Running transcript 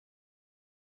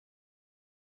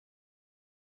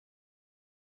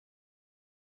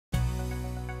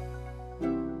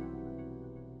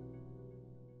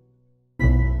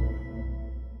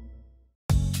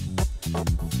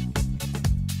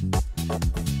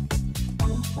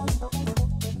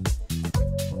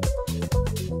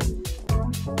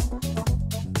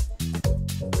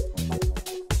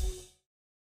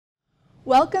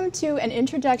Welcome to an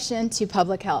introduction to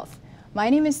public health. My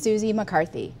name is Susie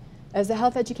McCarthy. As a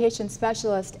health education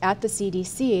specialist at the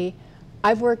CDC,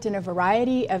 I've worked in a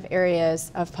variety of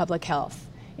areas of public health,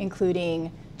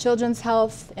 including children's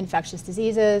health, infectious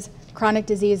diseases, chronic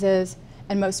diseases,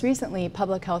 and most recently,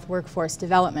 public health workforce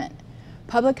development.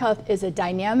 Public health is a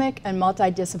dynamic and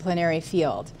multidisciplinary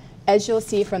field, as you'll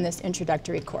see from this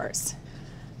introductory course.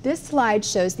 This slide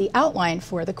shows the outline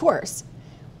for the course.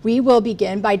 We will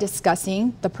begin by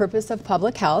discussing the purpose of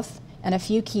public health and a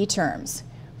few key terms.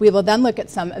 We will then look at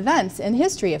some events in the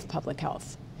history of public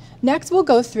health. Next, we'll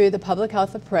go through the public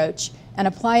health approach and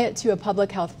apply it to a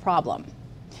public health problem.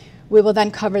 We will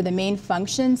then cover the main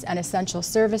functions and essential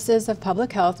services of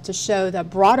public health to show the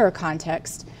broader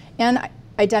context and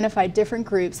identify different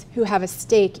groups who have a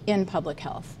stake in public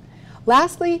health.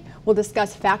 Lastly, we'll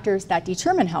discuss factors that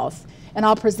determine health, and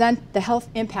I'll present the health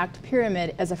impact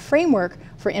pyramid as a framework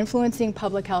for influencing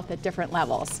public health at different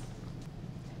levels.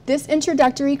 This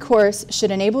introductory course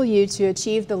should enable you to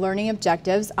achieve the learning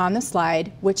objectives on the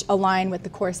slide, which align with the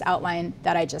course outline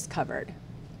that I just covered.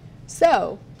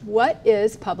 So, what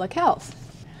is public health?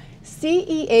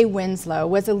 C.E.A. Winslow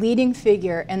was a leading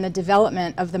figure in the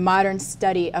development of the modern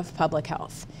study of public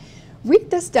health.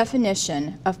 Read this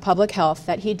definition of public health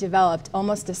that he developed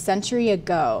almost a century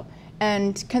ago,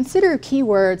 and consider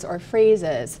keywords or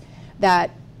phrases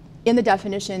that in the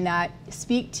definition that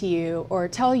speak to you or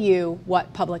tell you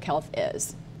what public health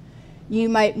is. You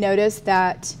might notice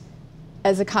that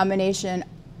as a combination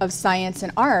of science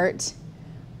and art,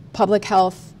 public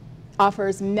health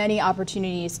offers many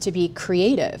opportunities to be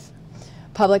creative.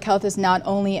 Public health is not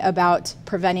only about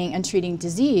preventing and treating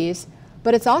disease,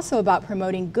 but it's also about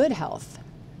promoting good health.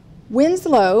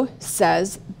 Winslow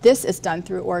says this is done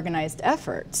through organized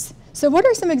efforts. So what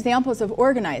are some examples of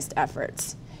organized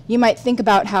efforts? You might think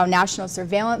about how national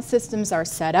surveillance systems are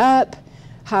set up,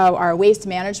 how our waste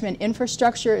management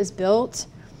infrastructure is built,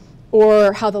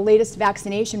 or how the latest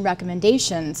vaccination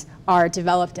recommendations are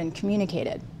developed and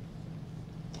communicated.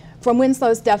 From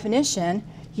Winslow's definition,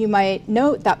 you might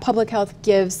note that public health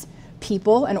gives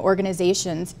people and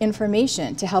organizations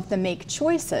information to help them make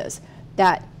choices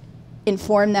that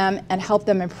inform them and help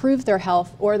them improve their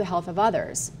health or the health of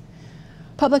others.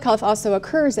 Public health also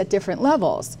occurs at different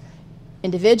levels,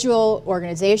 individual,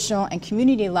 organizational, and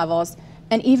community levels,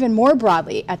 and even more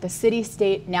broadly at the city,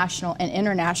 state, national, and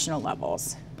international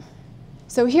levels.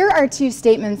 So here are two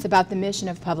statements about the mission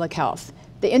of public health.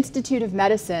 The Institute of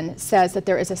Medicine says that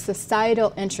there is a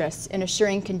societal interest in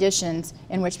assuring conditions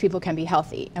in which people can be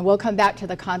healthy, and we'll come back to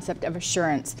the concept of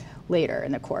assurance later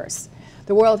in the course.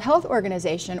 The World Health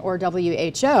Organization, or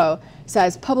WHO,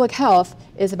 says public health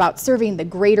is about serving the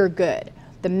greater good,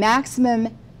 the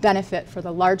maximum benefit for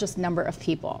the largest number of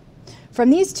people.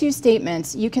 From these two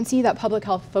statements, you can see that public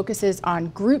health focuses on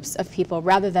groups of people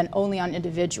rather than only on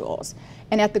individuals.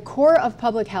 And at the core of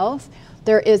public health,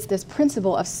 there is this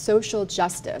principle of social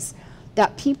justice,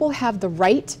 that people have the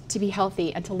right to be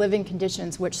healthy and to live in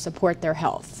conditions which support their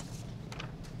health.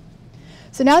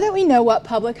 So now that we know what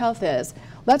public health is,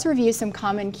 let's review some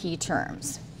common key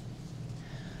terms.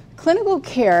 Clinical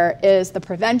care is the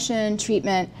prevention,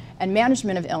 treatment, and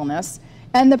management of illness,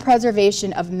 and the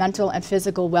preservation of mental and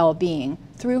physical well-being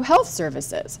through health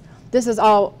services. This is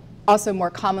also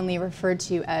more commonly referred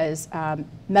to as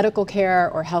medical care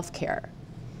or health care.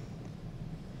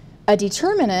 A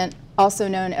determinant, also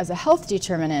known as a health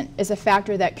determinant, is a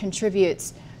factor that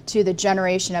contributes to the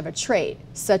generation of a trait,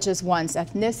 such as one's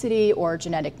ethnicity or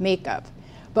genetic makeup.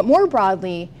 But more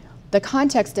broadly, the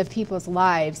context of people's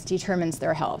lives determines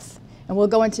their health. And we'll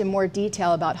go into more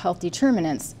detail about health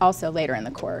determinants also later in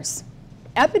the course.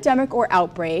 Epidemic or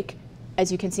outbreak,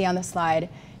 as you can see on the slide,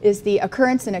 is the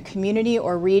occurrence in a community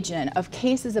or region of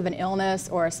cases of an illness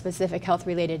or a specific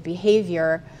health-related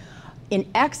behavior in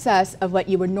excess of what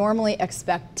you would normally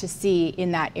expect to see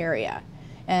in that area.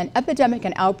 And epidemic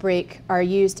and outbreak are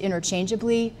used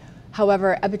interchangeably.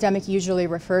 However, epidemic usually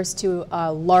refers to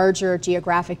a larger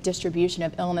geographic distribution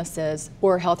of illnesses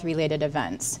or health-related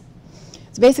events.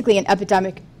 So basically, an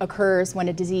epidemic occurs when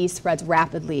a disease spreads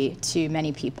rapidly to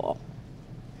many people.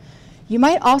 You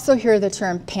might also hear the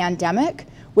term pandemic,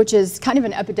 which is kind of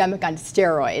an epidemic on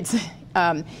steroids.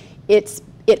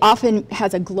 It often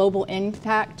has a global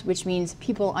impact, which means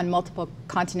people on multiple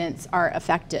continents are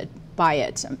affected by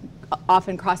it,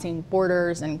 often crossing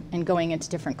borders and going into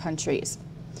different countries.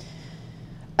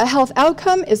 A health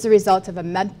outcome is the result of a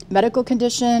medical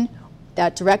condition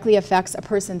that directly affects a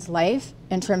person's life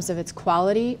in terms of its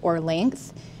quality or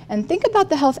length. And think about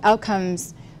the health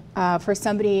outcomes for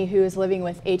somebody who is living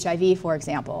with HIV, for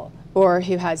example, or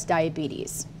who has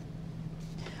diabetes.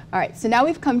 All right, so now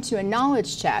we've come to a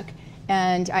knowledge check,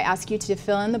 and I ask you to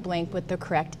fill in the blank with the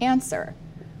correct answer.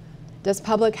 Does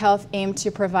public health aim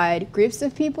to provide groups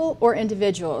of people or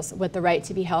individuals with the right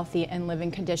to be healthy and live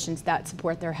in conditions that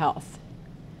support their health?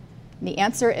 And the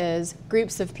answer is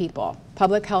groups of people.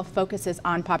 Public health focuses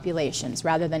on populations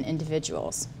rather than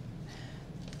individuals.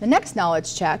 The next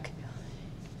knowledge check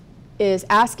is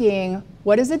asking,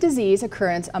 what is a disease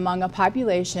occurrence among a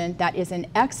population that is in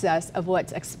excess of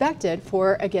what's expected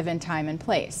for a given time and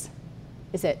place?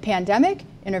 Is it pandemic,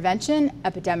 intervention,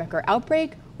 epidemic or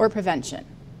outbreak, or prevention?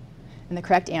 And the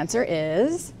correct answer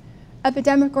is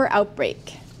epidemic or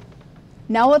outbreak.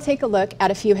 Now we'll take a look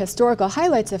at a few historical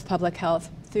highlights of public health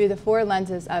through the four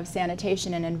lenses of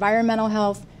sanitation and environmental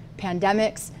health,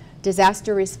 pandemics,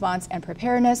 disaster response and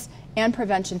preparedness, and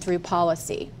prevention through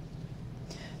policy.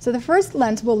 So the first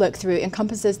lens we'll look through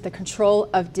encompasses the control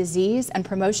of disease and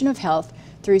promotion of health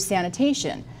through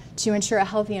sanitation to ensure a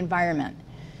healthy environment.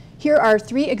 Here are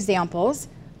three examples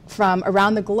from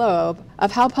around the globe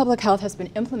of how public health has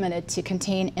been implemented to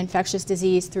contain infectious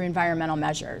disease through environmental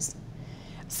measures.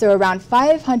 So around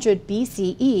 500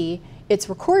 BCE, it's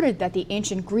recorded that the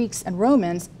ancient Greeks and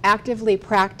Romans actively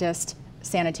practiced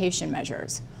sanitation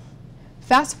measures.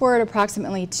 Fast forward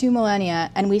approximately 2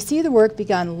 millennia, and we see the work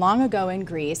begun long ago in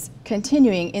Greece,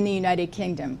 continuing in the United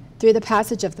Kingdom through the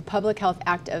passage of the Public Health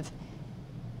Act of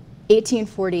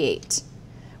 1848,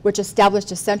 which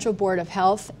established a central board of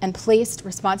health and placed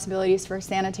responsibilities for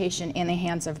sanitation in the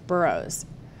hands of boroughs.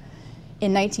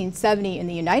 In 1970, in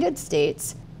the United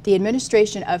States, the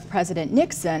administration of President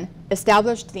Nixon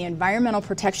established the Environmental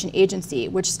Protection Agency,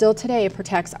 which still today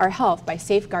protects our health by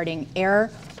safeguarding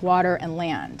air, water, and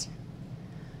land.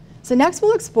 So next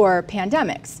we'll explore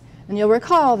pandemics, and you'll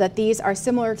recall that these are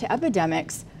similar to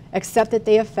epidemics, except that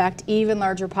they affect even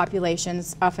larger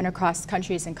populations, often across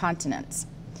countries and continents.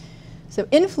 So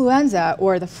influenza,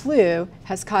 or the flu,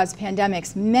 has caused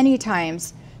pandemics many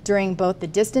times during both the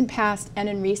distant past and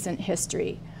in recent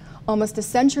history. Almost a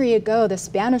century ago, the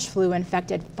Spanish flu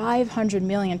infected 500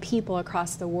 million people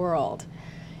across the world,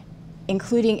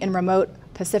 including in remote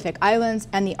Pacific islands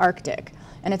and the Arctic.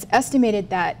 And it's estimated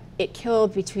that it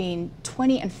killed between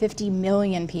 20 and 50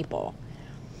 million people.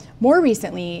 More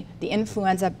recently, the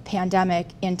influenza pandemic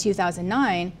in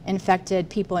 2009 infected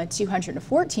people in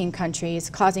 214 countries,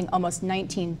 causing almost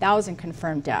 19,000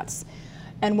 confirmed deaths.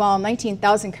 And while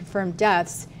 19,000 confirmed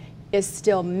deaths is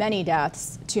still many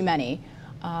deaths, too many,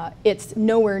 it's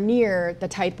nowhere near the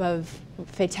type of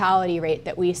fatality rate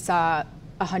that we saw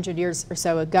 100 years or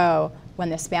so ago when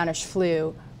the Spanish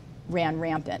flu ran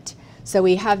rampant. So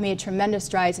we have made tremendous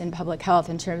strides in public health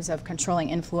in terms of controlling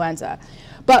influenza.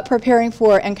 But preparing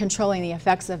for and controlling the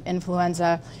effects of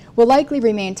influenza will likely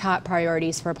remain top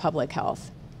priorities for public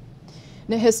health.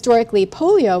 Now, historically,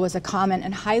 polio was a common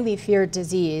and highly feared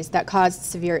disease that caused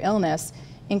severe illness,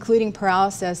 including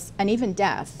paralysis and even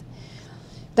death.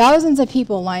 Thousands of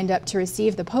people lined up to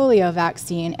receive the polio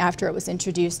vaccine after it was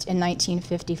introduced in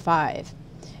 1955.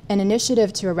 An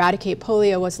initiative to eradicate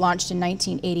polio was launched in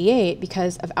 1988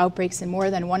 because of outbreaks in more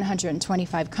than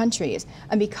 125 countries.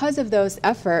 And because of those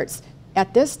efforts,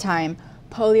 at this time,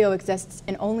 polio exists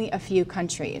in only a few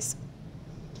countries.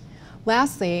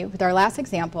 Lastly, with our last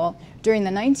example, during the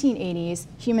 1980s,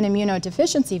 human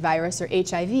immunodeficiency virus, or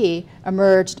HIV,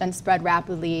 emerged and spread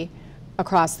rapidly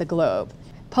across the globe.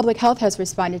 Public health has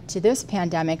responded to this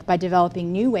pandemic by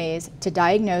developing new ways to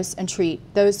diagnose and treat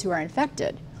those who are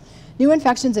infected. New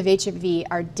infections of HIV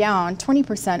are down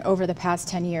 20% over the past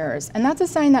 10 years, and that's a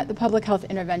sign that the public health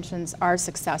interventions are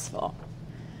successful.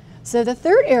 So the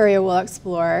third area we'll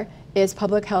explore is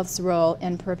public health's role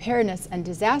in preparedness and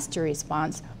disaster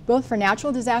response, both for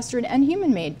natural disaster and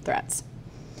human-made threats.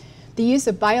 The use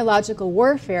of biological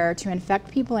warfare to infect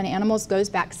people and animals goes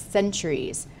back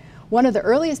centuries. One of the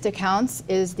earliest accounts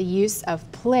is the use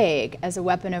of plague as a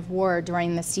weapon of war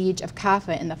during the siege of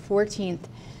Kaffa in the 14th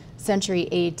century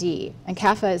AD, and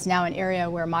Kaffa is now an area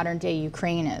where modern-day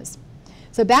Ukraine is.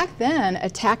 So back then,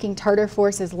 attacking Tartar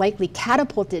forces likely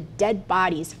catapulted dead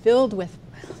bodies filled with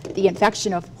the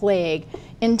infection of plague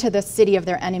into the city of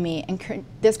their enemy, and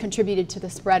this contributed to the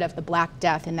spread of the Black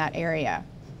Death in that area.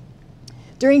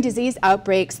 During disease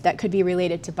outbreaks that could be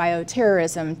related to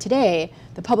bioterrorism today,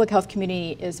 the public health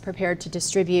community is prepared to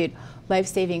distribute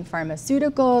life-saving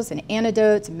pharmaceuticals and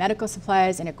antidotes, and medical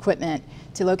supplies and equipment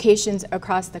to locations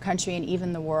across the country and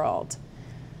even the world.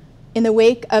 In the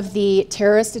wake of the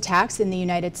terrorist attacks in the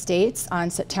United States on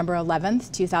September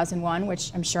 11th, 2001,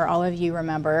 which I'm sure all of you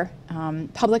remember,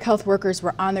 public health workers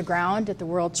were on the ground at the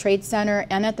World Trade Center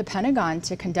and at the Pentagon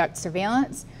to conduct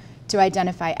surveillance, to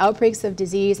identify outbreaks of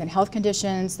disease and health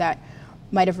conditions that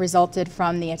might have resulted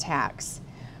from the attacks.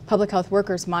 Public health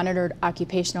workers monitored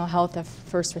occupational health of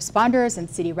first responders and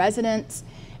city residents,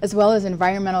 as well as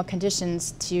environmental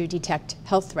conditions to detect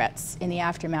health threats in the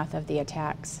aftermath of the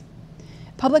attacks.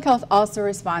 Public health also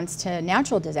responds to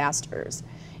natural disasters.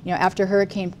 After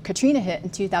Hurricane Katrina hit in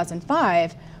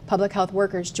 2005, public health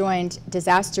workers joined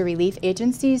disaster relief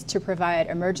agencies to provide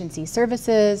emergency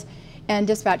services and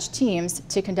dispatch teams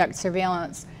to conduct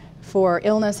surveillance for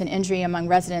illness and injury among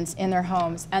residents in their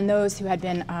homes and those who had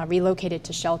been relocated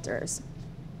to shelters.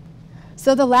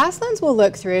 So the last lens we'll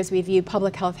look through as we view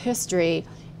public health history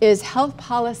is health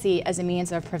policy as a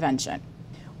means of prevention.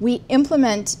 We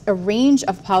implement a range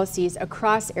of policies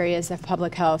across areas of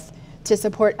public health to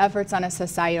support efforts on a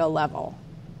societal level.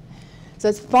 So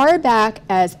as far back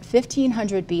as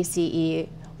 1500 BCE,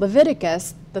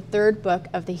 Leviticus, the third book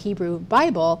of the Hebrew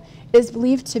Bible, is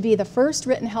believed to be the first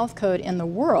written health code in the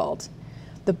world.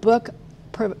 The book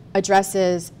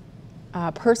addresses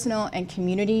personal and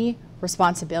community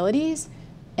responsibilities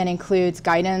and includes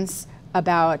guidance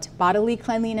about bodily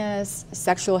cleanliness,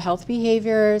 sexual health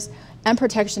behaviors, and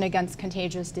protection against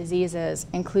contagious diseases,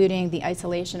 including the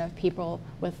isolation of people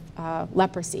with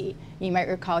leprosy. You might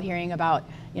recall hearing about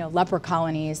leper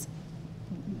colonies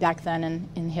back then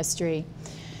in history.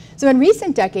 So in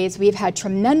recent decades, we've had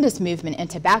tremendous movement in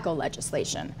tobacco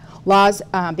legislation. Laws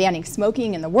banning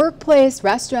smoking in the workplace,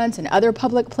 restaurants, and other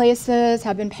public places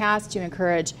have been passed to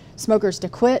encourage smokers to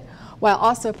quit, while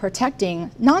also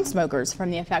protecting non-smokers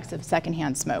from the effects of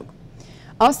secondhand smoke.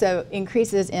 Also,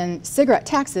 increases in cigarette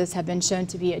taxes have been shown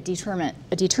to be a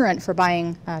deterrent for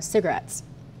buying cigarettes.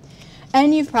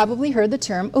 And you've probably heard the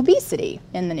term obesity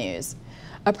in the news.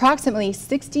 Approximately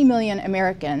 60 million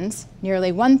Americans,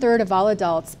 nearly 1/3 of all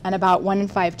adults, and about 1 in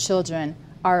 5 children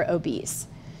are obese.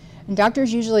 And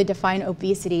doctors usually define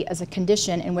obesity as a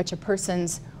condition in which a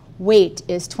person's weight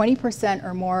is 20%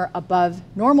 or more above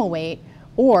normal weight,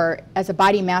 or as a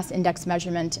body mass index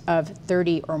measurement of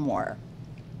 30 or more.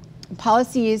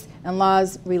 Policies and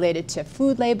laws related to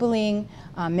food labeling,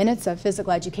 minutes of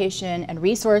physical education and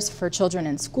resource for children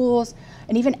in schools,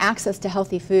 and even access to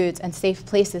healthy foods and safe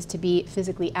places to be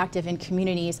physically active in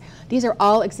communities. These are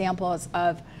all examples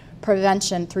of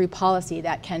prevention through policy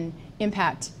that can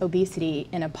impact obesity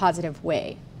in a positive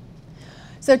way.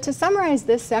 So to summarize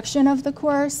this section of the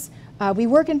course, we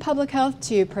work in public health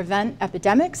to prevent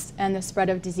epidemics and the spread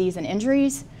of disease and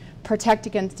injuries, protect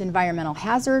against environmental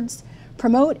hazards,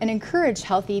 promote and encourage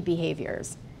healthy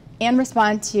behaviors, and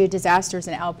respond to disasters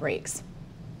and outbreaks.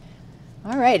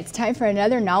 All right, it's time for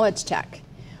another knowledge check.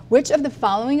 Which of the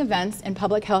following events in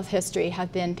public health history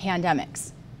have been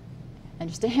pandemics? And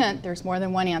just a hint, there's more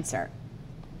than one answer.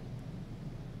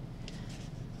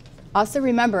 Also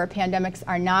remember, pandemics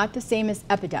are not the same as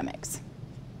epidemics.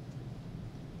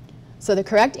 So the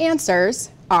correct answers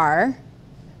are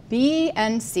B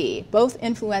and C. Both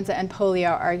influenza and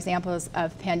polio are examples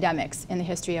of pandemics in the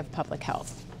history of public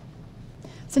health.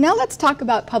 So now let's talk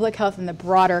about public health in the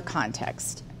broader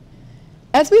context.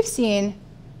 As we've seen,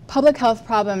 public health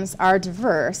problems are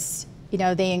diverse.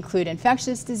 They include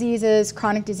infectious diseases,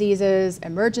 chronic diseases,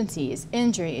 emergencies,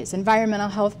 injuries, environmental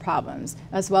health problems,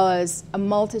 as well as a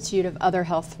multitude of other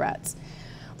health threats.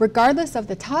 Regardless of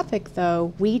the topic,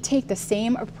 though, we take the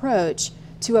same approach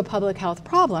to a public health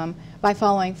problem by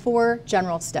following 4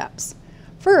 general steps.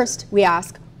 First, we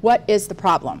ask, what is the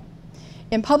problem?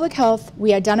 In public health,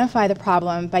 we identify the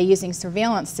problem by using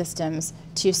surveillance systems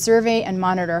to survey and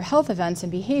monitor health events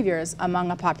and behaviors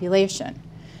among a population.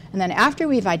 And then after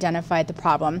we've identified the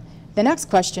problem, the next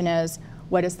question is,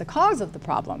 what is the cause of the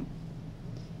problem?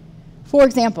 For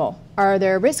example, are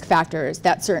there risk factors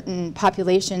that certain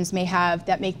populations may have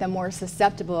that make them more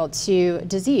susceptible to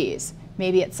disease?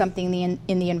 Maybe it's something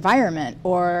in the environment,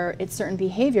 or it's certain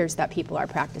behaviors that people are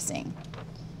practicing.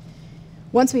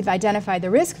 Once we've identified the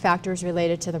risk factors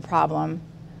related to the problem,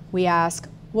 we ask,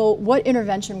 well, what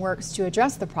intervention works to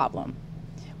address the problem?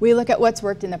 We look at what's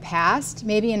worked in the past,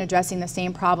 maybe in addressing the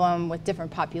same problem with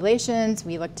different populations.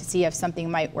 We look to see if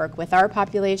something might work with our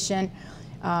population,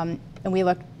 and we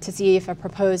look to see if a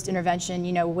proposed intervention,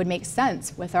 would make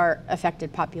sense with our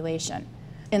affected population.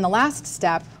 In the last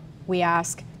step, we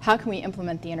ask, how can we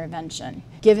implement the intervention?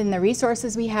 Given the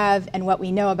resources we have and what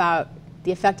we know about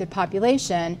the affected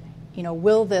population,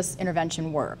 will this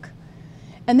intervention work?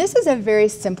 And this is a very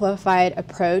simplified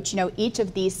approach. Each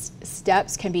of these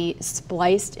steps can be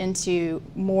spliced into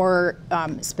more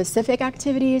specific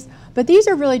activities, but these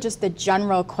are really just the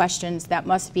general questions that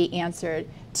must be answered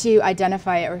to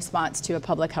identify a response to a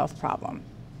public health problem.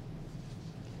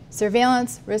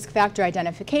 Surveillance, risk factor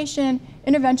identification,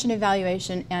 intervention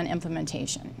evaluation, and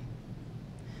implementation.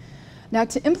 Now,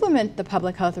 to implement the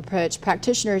public health approach,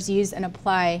 practitioners use and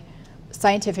apply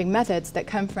scientific methods that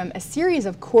come from a series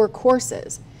of core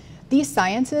courses. These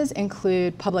sciences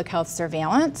include public health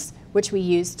surveillance, which we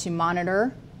use to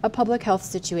monitor a public health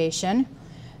situation,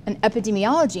 and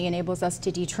epidemiology enables us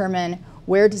to determine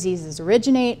where diseases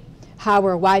originate, how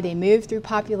or why they move through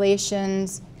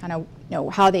populations,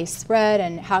 how they spread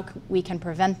and how we can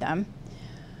prevent them.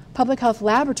 Public health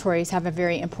laboratories have a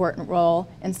very important role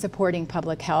in supporting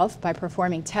public health by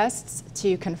performing tests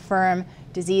to confirm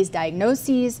disease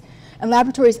diagnoses, and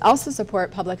laboratories also support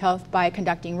public health by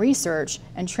conducting research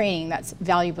and training that's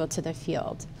valuable to the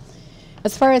field.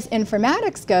 As far as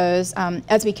informatics goes,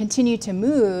 as we continue to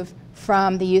move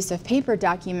from the use of paper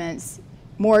documents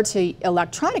more to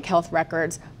electronic health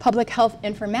records, public health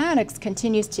informatics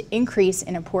continues to increase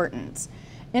in importance.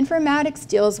 Informatics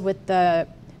deals with the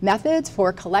methods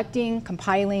for collecting,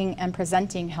 compiling, and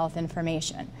presenting health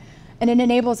information. And it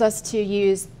enables us to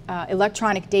use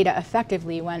electronic data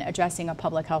effectively when addressing a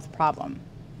public health problem.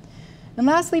 And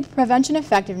lastly, prevention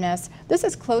effectiveness. This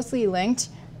is closely linked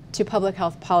to public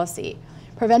health policy.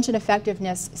 Prevention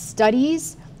effectiveness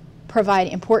studies provide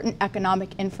important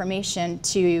economic information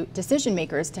to decision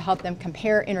makers to help them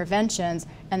compare interventions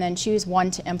and then choose one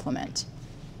to implement.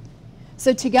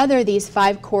 So together, these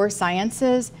 5 core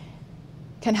sciences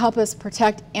can help us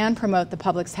protect and promote the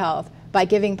public's health by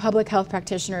giving public health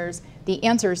practitioners the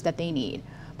answers that they need.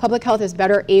 Public health is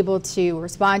better able to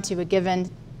respond to a given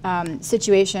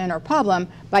situation or problem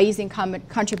by using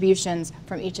contributions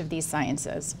from each of these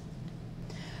sciences.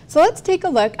 So let's take a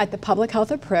look at the public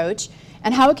health approach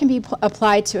and how it can be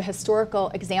applied to a historical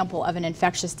example of an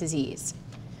infectious disease.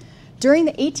 During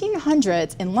the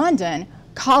 1800s in London,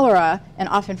 cholera, an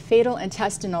often fatal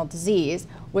intestinal disease,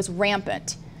 was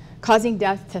rampant, causing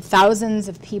death to thousands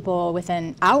of people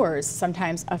within hours,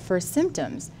 sometimes, of first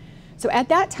symptoms. So at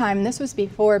that time, this was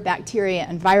before bacteria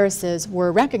and viruses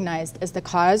were recognized as the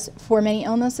cause for many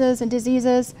illnesses and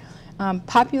diseases.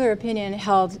 Popular opinion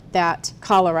held that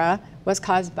cholera was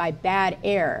caused by bad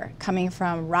air coming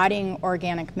from rotting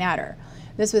organic matter.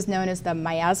 This was known as the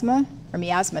miasma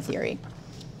theory.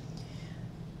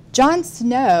 John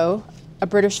Snow, a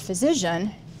British physician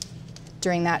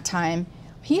during that time,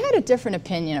 he had a different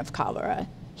opinion of cholera.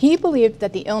 He believed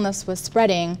that the illness was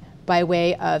spreading by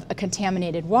way of a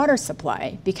contaminated water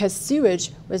supply because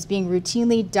sewage was being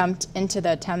routinely dumped into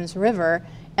the Thames River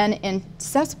and in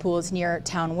cesspools near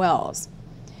town wells.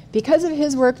 Because of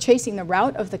his work tracing the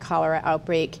route of the cholera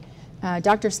outbreak,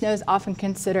 Dr. Snow is often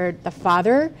considered the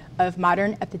father of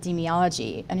modern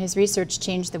epidemiology, and his research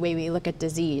changed the way we look at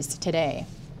disease today.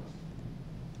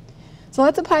 So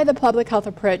let's apply the public health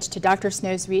approach to Dr.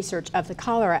 Snow's research of the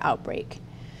cholera outbreak.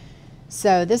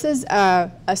 So this is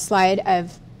a slide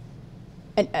of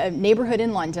a neighborhood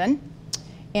in London,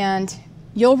 and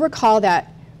you'll recall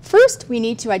that first we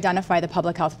need to identify the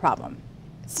public health problem.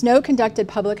 Snow conducted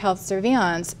public health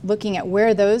surveillance looking at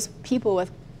where those people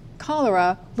with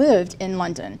cholera lived in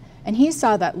London, and he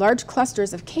saw that large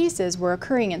clusters of cases were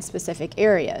occurring in specific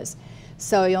areas.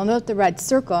 So you'll note the red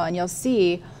circle, and you'll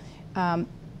see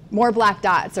more black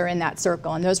dots are in that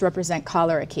circle, and those represent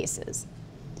cholera cases.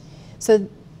 So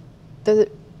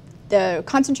the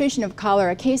concentration of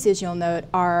cholera cases, you'll note,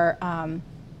 are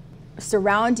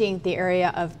surrounding the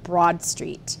area of Broad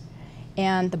Street.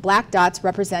 And the black dots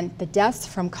represent the deaths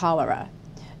from cholera.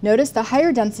 Notice the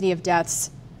higher density of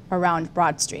deaths around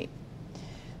Broad Street.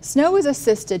 Snow was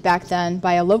assisted back then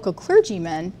by a local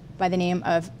clergyman by the name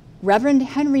of Reverend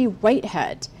Henry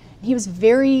Whitehead. He was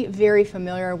very, very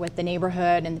familiar with the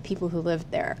neighborhood and the people who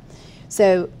lived there.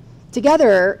 So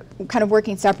together, kind of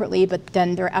working separately, but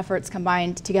then their efforts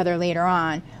combined together later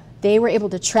on, they were able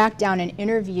to track down and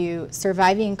interview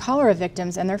surviving cholera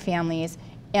victims and their families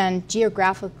and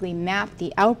geographically map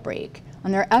the outbreak.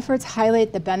 And their efforts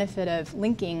highlight the benefit of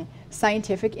linking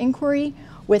scientific inquiry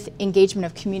with engagement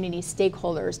of community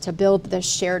stakeholders to build this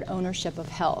shared ownership of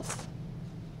health.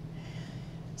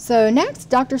 So next,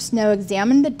 Dr. Snow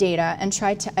examined the data and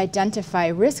tried to identify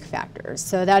risk factors.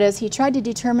 So that is, he tried to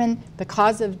determine the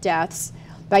cause of deaths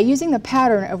by using the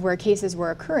pattern of where cases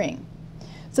were occurring.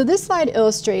 So this slide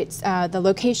illustrates the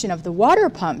location of the water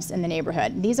pumps in the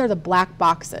neighborhood. These are the black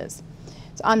boxes.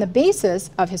 So on the basis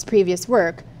of his previous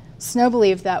work, Snow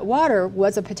believed that water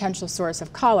was a potential source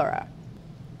of cholera.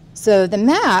 So the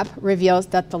map reveals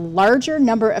that the larger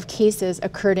number of cases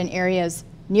occurred in areas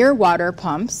near water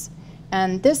pumps,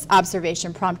 and this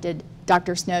observation prompted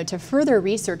Dr. Snow to further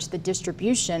research the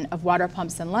distribution of water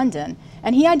pumps in London,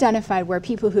 and he identified where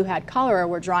people who had cholera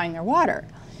were drawing their water.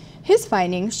 His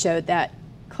findings showed that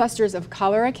clusters of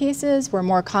cholera cases were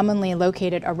more commonly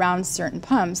located around certain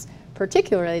pumps,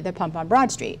 particularly the pump on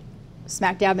Broad Street,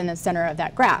 smack dab in the center of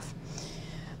that graph.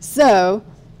 So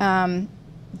through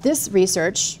this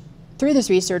research,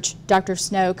 Dr.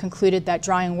 Snow concluded that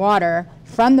drawing water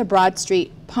from the Broad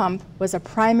Street pump was a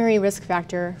primary risk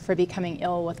factor for becoming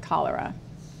ill with cholera.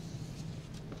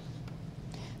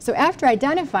 So after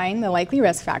identifying the likely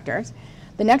risk factors,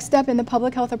 the next step in the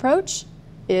public health approach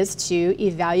is to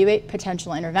evaluate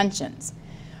potential interventions.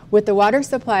 With the water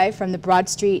supply from the Broad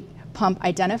Street pump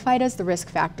identified as the risk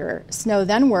factor, Snow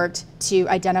then worked to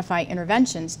identify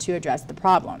interventions to address the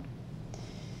problem.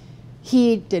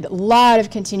 He did a lot of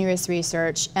continuous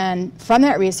research, and from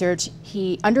that research,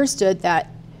 he understood that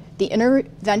the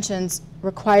interventions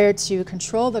required to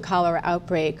control the cholera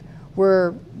outbreak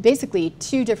were basically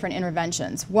two different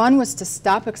interventions. One was to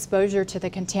stop exposure to the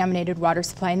contaminated water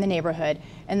supply in the neighborhood,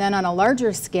 and then on a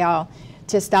larger scale,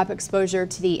 to stop exposure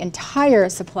to the entire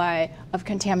supply of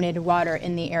contaminated water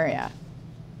in the area.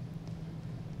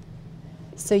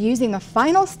 So using the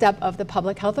final step of the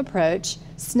public health approach,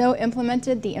 Snow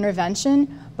implemented the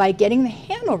intervention by getting the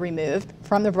handle removed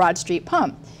from the Broad Street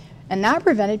pump. And that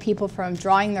prevented people from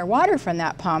drawing their water from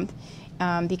that pump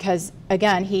because,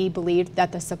 again, he believed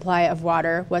that the supply of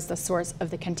water was the source of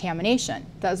the contamination.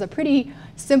 That was a pretty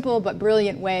simple but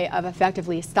brilliant way of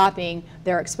effectively stopping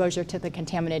their exposure to the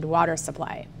contaminated water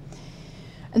supply.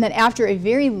 And then after a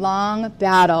very long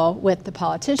battle with the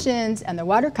politicians and the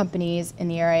water companies in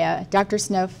the area, Dr.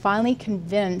 Snow finally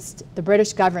convinced the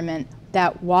British government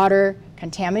that water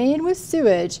contaminated with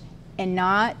sewage and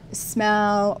not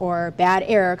smell or bad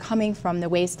air coming from the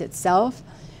waste itself,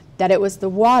 that it was the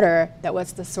water that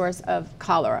was the source of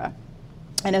cholera,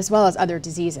 and as well as other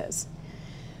diseases.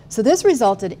 So this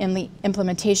resulted in the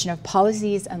implementation of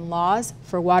policies and laws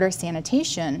for water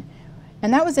sanitation,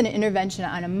 and that was an intervention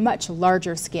on a much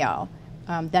larger scale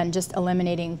than just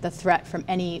eliminating the threat from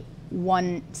any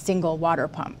one single water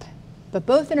pump. But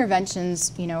both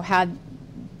interventions, had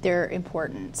their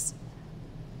importance.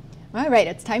 All right,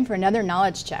 it's time for another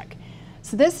knowledge check.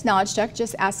 So this knowledge check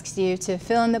just asks you to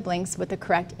fill in the blanks with the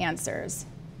correct answers.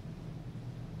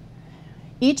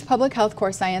 Each public health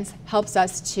core science helps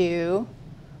us to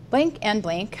blank and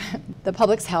blank the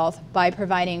public's health by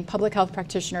providing public health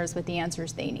practitioners with the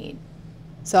answers they need.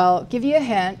 So I'll give you a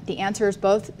hint. The answers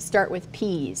both start with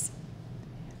P's.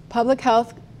 Public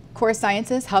health core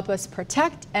sciences help us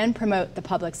protect and promote the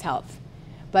public's health.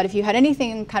 But if you had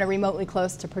anything kind of remotely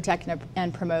close to protect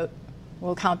and promote,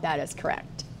 we'll count that as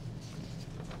correct.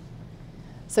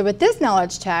 So with this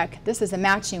knowledge check, this is a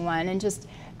matching one, and just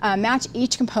match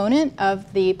each component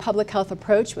of the public health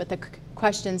approach with the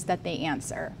questions that they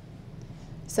answer.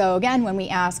 So again, when we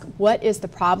ask, what is the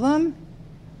problem?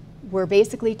 We're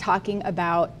basically talking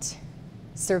about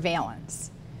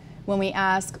surveillance. When we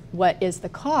ask, what is the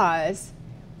cause?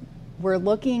 We're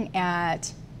looking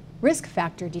at risk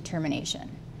factor determination.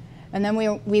 And then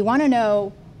we want to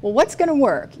know, well, what's going to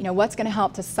work? What's going to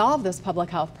help to solve this public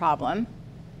health problem?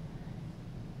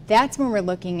 That's when we're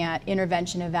looking at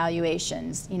intervention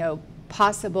evaluations,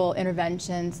 possible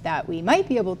interventions that we might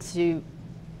be able to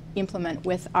implement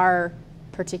with our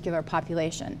particular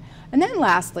population. And then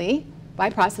lastly, by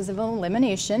process of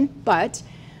elimination, but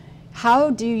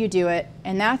how do you do it?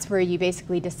 And that's where you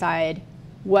basically decide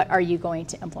what are you going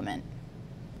to implement.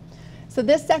 So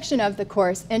this section of the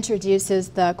course introduces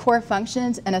the core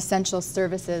functions and essential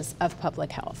services of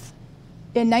public health.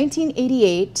 In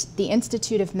 1988, the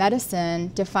Institute of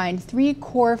Medicine defined 3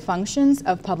 core functions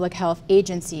of public health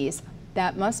agencies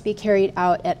that must be carried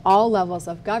out at all levels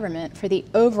of government for the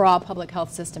overall public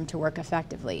health system to work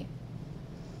effectively.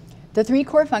 The 3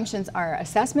 core functions are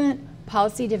assessment,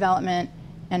 policy development,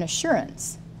 and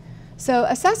assurance. So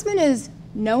assessment is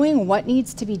knowing what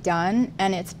needs to be done,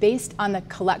 and it's based on the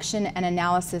collection and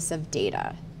analysis of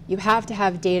data. You have to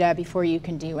have data before you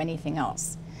can do anything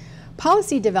else.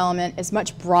 Policy development is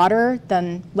much broader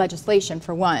than legislation,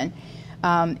 for one.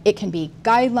 It can be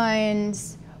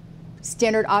guidelines,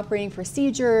 standard operating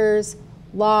procedures,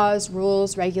 laws,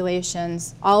 rules,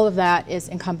 regulations. All of that is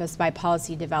encompassed by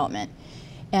policy development.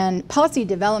 And policy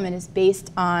development is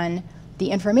based on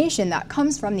the information that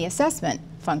comes from the assessment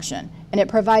function, and it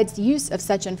provides use of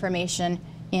such information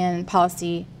in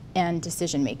policy and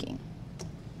decision making.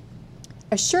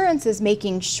 Assurance is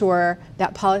making sure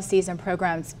that policies and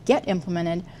programs get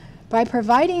implemented by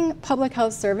providing public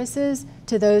health services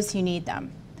to those who need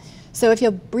them. So if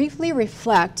you'll briefly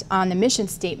reflect on the mission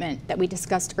statement that we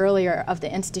discussed earlier of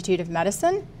the Institute of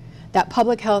Medicine, that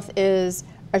public health is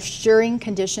assuring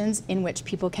conditions in which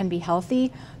people can be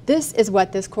healthy, this is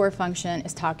what this core function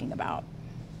is talking about.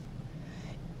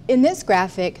 In this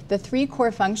graphic, the three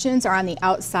core functions are on the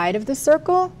outside of the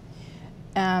circle.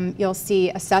 You'll see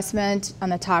assessment on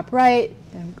the top right,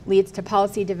 leads to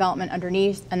policy development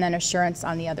underneath, and then assurance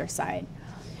on the other side.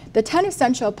 The 10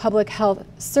 essential public health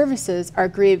services are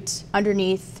grouped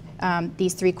underneath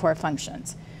these three core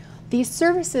functions. These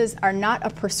services are not a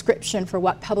prescription for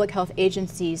what public health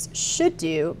agencies should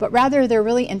do, but rather they're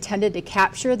really intended to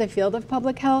capture the field of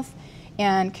public health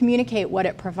and communicate what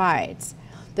it provides.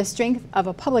 The strength of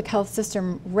a public health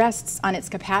system rests on its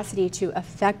capacity to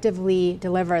effectively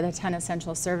deliver the 10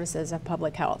 essential services of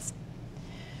public health.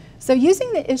 So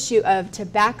using the issue of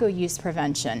tobacco use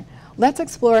prevention, let's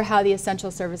explore how the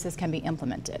essential services can be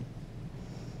implemented.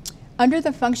 Under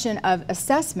the function of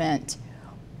assessment,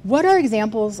 what are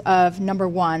examples of, number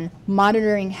one,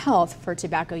 monitoring health for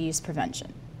tobacco use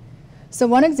prevention? So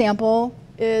one example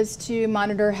is to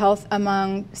monitor health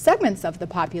among segments of the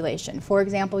population, for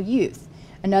example, youth.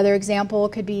 Another example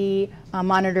could be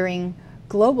monitoring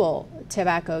global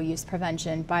tobacco use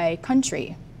prevention by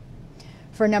country.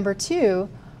 For number two,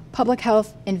 public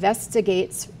health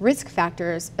investigates risk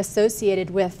factors associated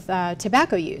with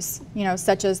tobacco use,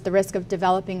 such as the risk of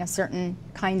developing a certain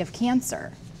kind of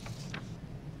cancer.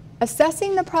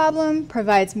 Assessing the problem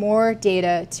provides more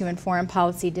data to inform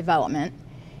policy development,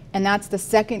 and that's the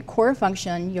second core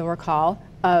function, you'll recall,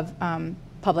 of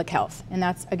public health. And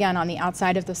that's, again, on the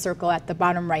outside of the circle at the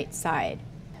bottom right side.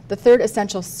 The third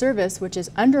essential service, which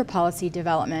is under policy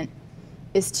development,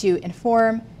 is to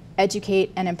inform,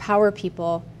 educate, and empower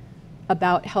people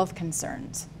about health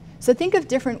concerns. So think of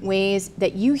different ways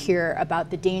that you hear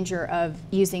about the danger of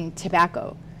using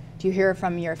tobacco. Do you hear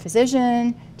from your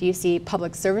physician? Do you see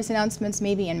public service announcements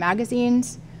maybe in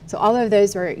magazines? So all of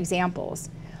those are examples.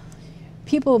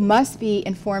 People must be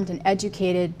informed and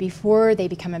educated before they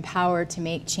become empowered to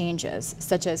make changes,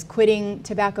 such as quitting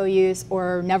tobacco use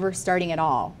or never starting at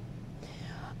all.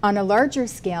 On a larger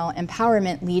scale,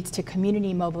 empowerment leads to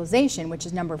community mobilization, which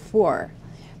is number 4.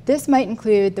 This might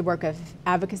include the work of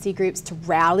advocacy groups to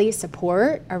rally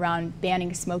support around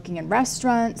banning smoking in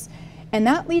restaurants, and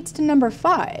that leads to number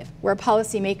 5, where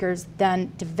policymakers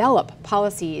then develop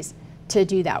policies to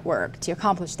do that work, to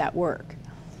accomplish that work.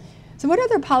 So what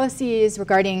other policies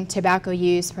regarding tobacco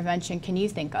use prevention can you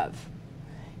think of?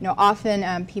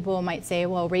 Often people might say,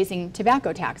 well, raising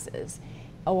tobacco taxes,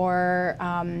 or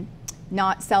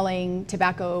not selling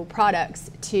tobacco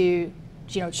products to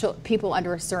people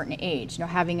under a certain age,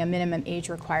 having a minimum age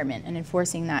requirement and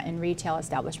enforcing that in retail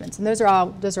establishments. And those are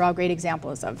all great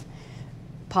examples of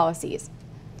policies.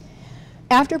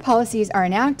 After policies are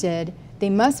enacted, they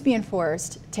must be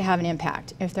enforced to have an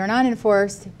impact. If they're not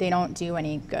enforced, they don't do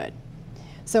any good.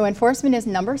 So enforcement is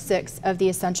number 6 of the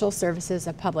essential services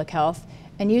of public health.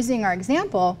 And using our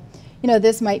example,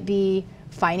 this might be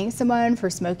fining someone for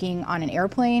smoking on an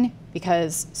airplane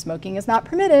because smoking is not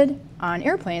permitted on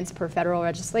airplanes per federal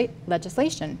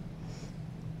legislation.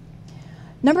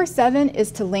 Number 7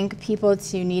 is to link people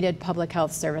to needed public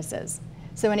health services.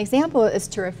 So an example is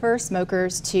to refer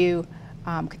smokers to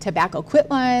tobacco quit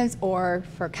lines or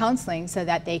for counseling so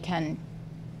that they can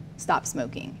stop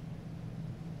smoking.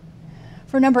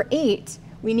 For number 8,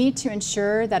 we need to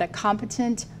ensure that a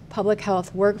competent public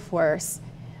health workforce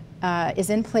is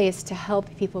in place to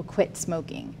help people quit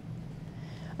smoking.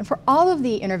 And for all of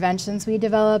the interventions we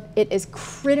develop, it is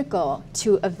critical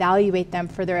to evaluate them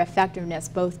for their effectiveness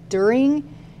both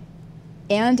during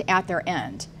and at their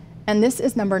end. And this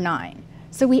is number 9.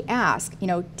 So we ask,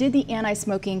 did the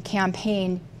anti-smoking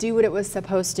campaign do what it was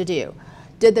supposed to do?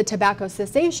 Did the tobacco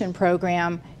cessation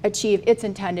program achieve its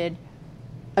intended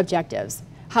objectives?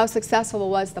 How successful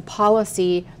was the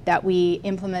policy that we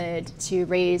implemented to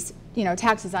raise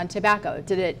taxes on tobacco?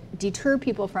 Did it deter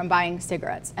people from buying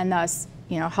cigarettes and thus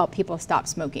help people stop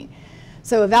smoking?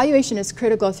 So evaluation is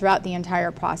critical throughout the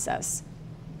entire process.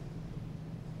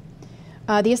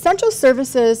 The essential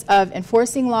services of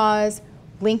enforcing laws,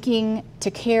 linking to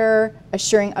care,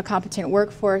 assuring a competent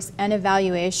workforce, and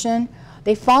evaluation,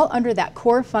 they fall under that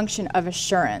core function of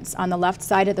assurance on the left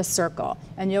side of the circle.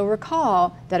 And you'll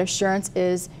recall that assurance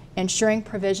is ensuring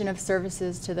provision of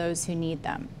services to those who need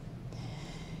them.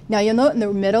 Now you'll note in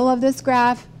the middle of this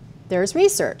graph, there's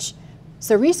research.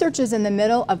 So research is in the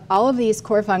middle of all of these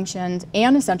core functions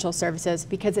and essential services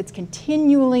because it's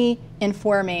continually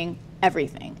informing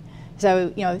everything.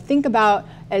 So think about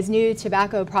as new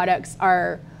tobacco products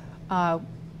are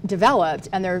developed,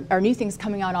 and there are new things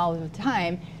coming out all the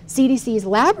time, CDC's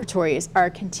laboratories are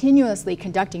continuously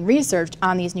conducting research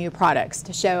on these new products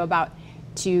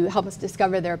to help us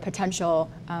discover their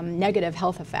potential negative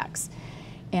health effects,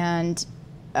 and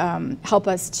help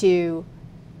us to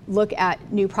look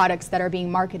at new products that are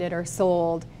being marketed or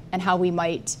sold and how we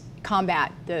might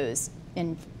combat those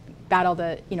and battle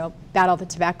the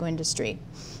tobacco industry.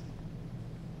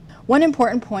 One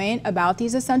important point about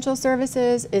these essential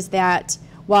services is that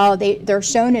while they're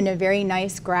shown in a very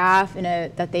nice graph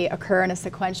that they occur in a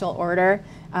sequential order,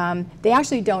 they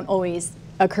actually don't always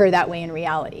occur that way in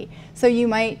reality. So you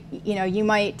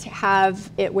might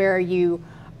have it where you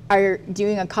are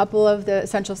doing a couple of the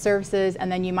essential services,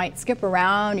 and then you might skip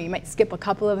around, or you might skip a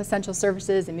couple of essential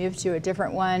services and move to a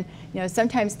different one.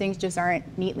 Sometimes things just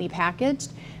aren't neatly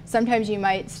packaged. Sometimes you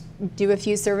might do a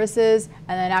few services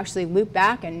and then actually loop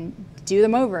back and do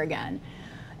them over again.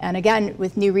 And again,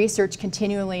 with new research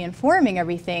continually informing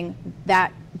everything,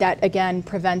 that again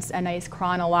prevents a nice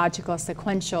chronological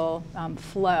sequential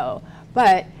flow.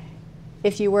 But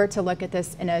if you were to look at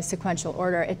this in a sequential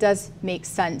order, it does make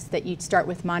sense that you'd start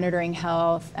with monitoring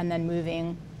health and then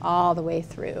moving all the way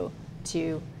through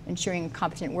to ensuring a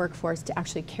competent workforce to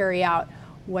actually carry out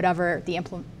whatever the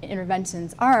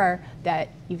interventions are that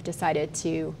you've decided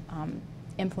to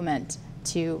implement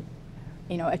to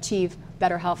achieve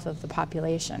better health of the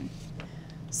population.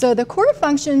 So the core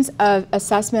functions of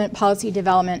assessment, policy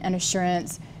development, and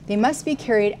assurance, they must be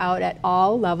carried out at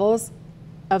all levels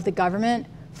of the government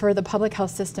for the public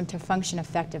health system to function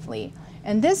effectively.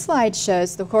 And this slide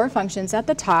shows the core functions at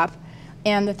the top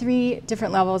and the 3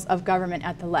 different levels of government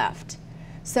at the left.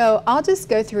 So I'll just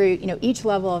go through each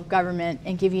level of government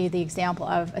and give you the example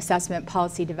of assessment,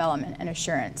 policy development, and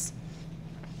assurance.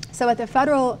 So at the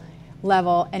federal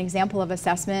level, an example of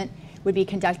assessment would be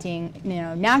conducting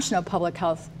national public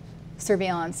health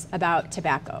surveillance about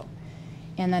tobacco.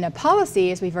 And then a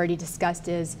policy, as we've already discussed,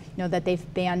 is that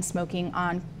they've banned smoking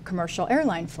on commercial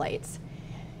airline flights.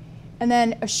 And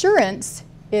then assurance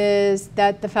is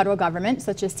that the federal government,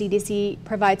 such as CDC,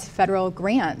 provides federal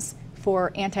grants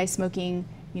for anti-smoking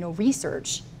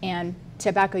research and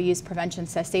tobacco use prevention,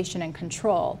 cessation, and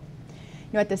control.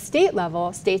 At the state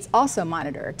level, states also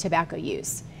monitor tobacco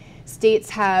use.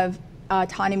 States have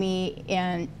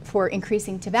autonomy for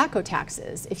increasing tobacco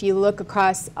taxes. If you look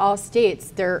across all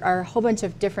states, there are a whole bunch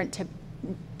of different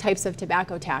types of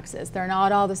tobacco taxes. They're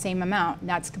not all the same amount, and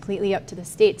that's completely up to the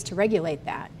states to regulate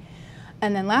that.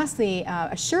 And then lastly,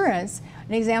 assurance,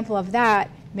 an example of that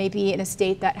may be in a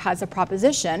state that has a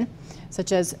proposition,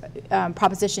 such as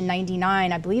Proposition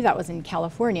 99, I believe that was in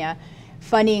California,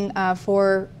 funding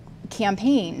for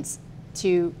campaigns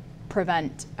to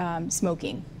prevent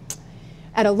smoking.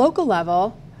 At a local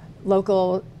level,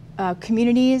 local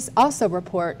communities also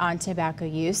report on tobacco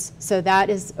use, so that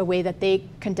is a way that they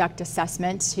conduct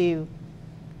assessment to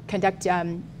conduct,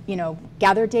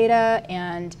 gather data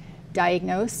and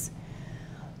diagnose.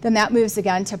 Then that moves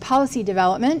again to policy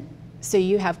development. So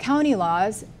you have county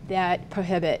laws that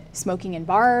prohibit smoking in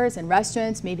bars and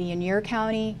restaurants, maybe in your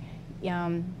county,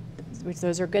 which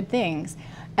those are good things.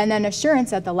 And then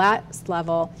assurance at the last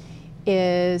level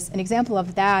is an example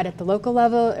of that. At the local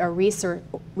level are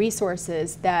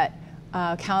resources that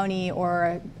a county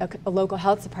or a local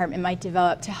health department might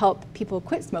develop to help people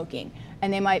quit smoking.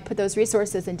 And they might put those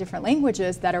resources in different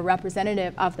languages that are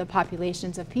representative of the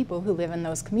populations of people who live in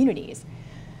those communities.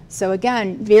 So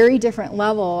again, very different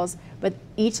levels, but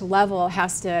each level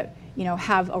has to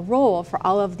have a role for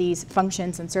all of these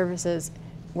functions and services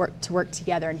to work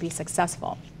together and be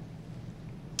successful.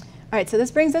 All right, so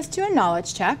this brings us to a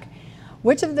knowledge check.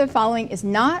 Which of the following is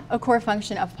not a core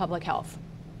function of public health?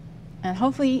 And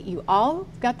hopefully you all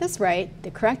got this right.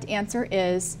 The correct answer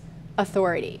is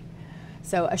authority.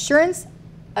 So assurance,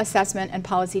 assessment, and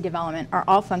policy development are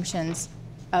all functions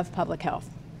of public health.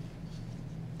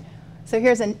 So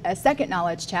here's a second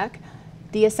knowledge check.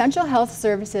 The essential health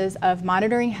services of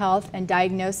monitoring health and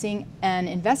diagnosing and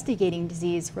investigating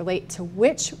disease relate to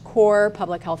which core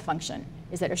public health function?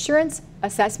 Is it assurance,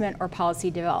 assessment, or policy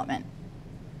development?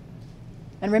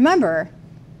 And remember,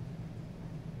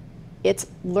 it's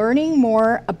learning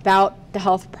more about the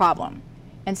health problem.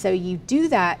 And so you do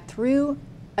that through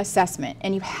assessment,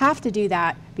 and you have to do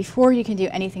that before you can do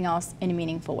anything else in a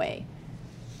meaningful way.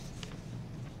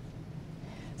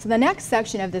 So the next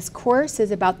section of this course is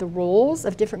about the roles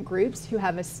of different groups who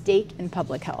have a stake in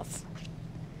public health.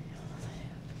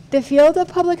 The field of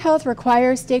public health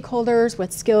requires stakeholders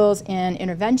with skills in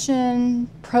intervention,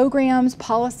 programs,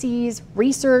 policies,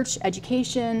 research,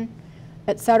 education,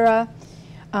 etc.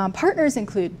 Partners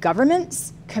include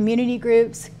governments, community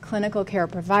groups, clinical care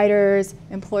providers,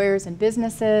 employers and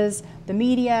businesses, the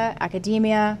media,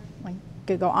 academia. I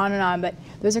could go on and on, but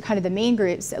those are kind of the main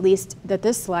groups, at least that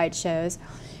this slide shows.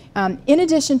 In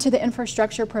addition to the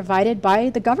infrastructure provided by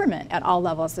the government at all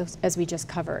levels, as we just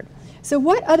covered. So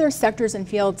what other sectors and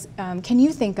fields can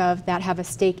you think of that have a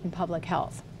stake in public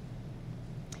health?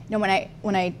 You know,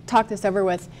 when I talk this over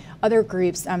with other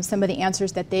groups, some of the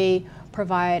answers that they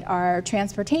provide are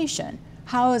transportation,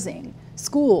 housing,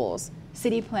 schools,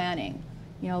 city planning,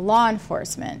 you know, law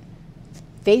enforcement,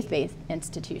 faith-based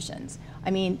institutions.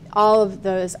 I mean, all of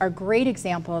those are great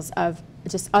examples of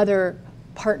just other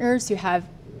partners who have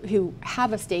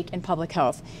a stake in public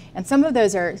health. And some of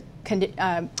those are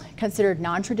considered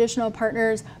non-traditional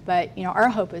partners, but you know, our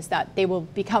hope is that they will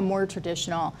become more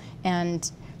traditional and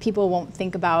people won't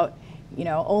think about, you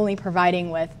know, only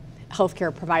providing with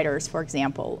healthcare providers, for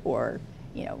example, or,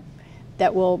 you know,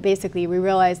 that will basically, we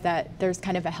realize that there's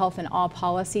kind of a health in all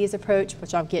policies approach,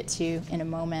 which I'll get to in a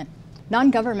moment.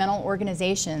 Non-governmental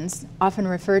organizations, often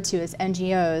referred to as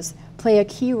NGOs, play a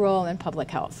key role in public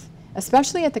health,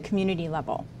 especially at the community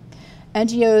level.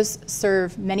 NGOs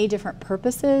serve many different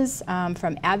purposes,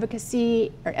 from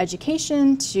advocacy or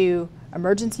education to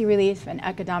emergency relief and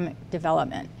economic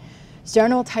development.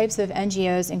 General types of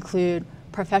NGOs include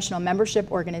professional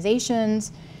membership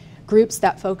organizations, groups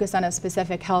that focus on a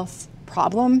specific health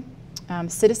problem,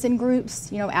 citizen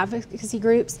groups, you know, advocacy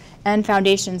groups, and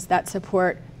foundations that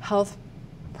support health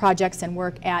projects and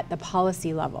work at the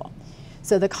policy level.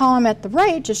 So the column at the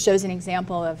right just shows an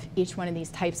example of each one of these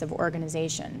types of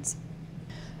organizations.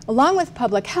 Along with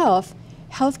public health,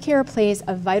 healthcare plays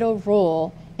a vital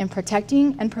role in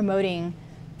protecting and promoting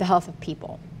the health of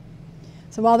people.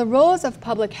 So while the roles of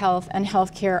public health and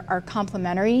healthcare are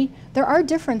complementary, there are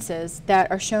differences that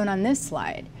are shown on this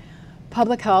slide.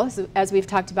 Public health, as we've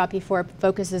talked about before,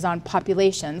 focuses on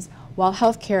populations, while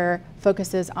healthcare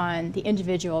focuses on the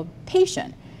individual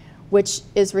patient, which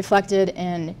is reflected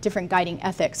in different guiding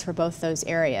ethics for both those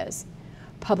areas.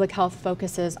 Public health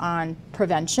focuses on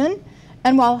prevention,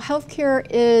 and while healthcare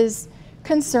is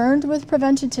concerned with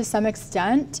prevention to some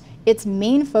extent, its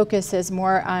main focus is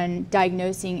more on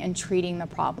diagnosing and treating the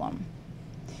problem.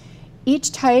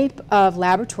 Each type of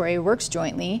laboratory works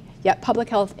jointly, yet public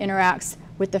health interacts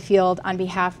with the field on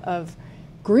behalf of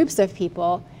groups of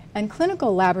people, and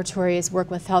clinical laboratories work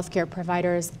with healthcare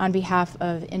providers on behalf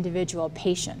of individual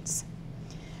patients.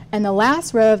 And the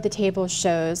last row of the table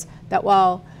shows that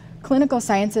while clinical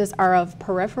sciences are of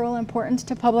peripheral importance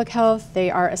to public health,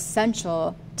 they are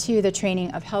essential to the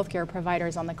training of healthcare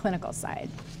providers on the clinical side.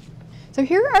 So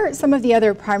here are some of the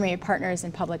other primary partners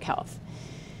in public health.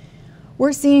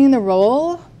 We're seeing the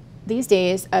role these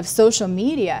days of social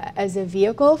media as a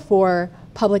vehicle for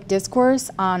public discourse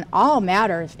on all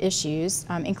matter of issues,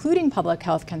 including public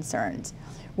health concerns,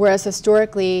 whereas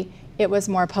historically it was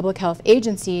more public health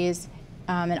agencies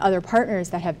and other partners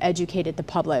that have educated the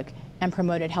public and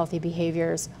promoted healthy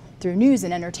behaviors through news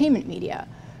and entertainment media.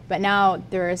 But now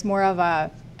there is more of a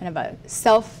kind of a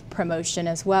self-promotion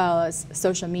as well as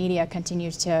social media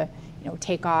continues to, you know,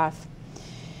 take off.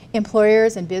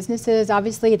 Employers and businesses,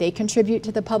 obviously, they contribute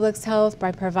to the public's health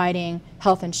by providing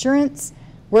health insurance.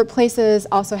 Workplaces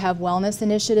also have wellness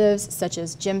initiatives such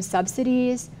as gym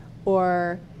subsidies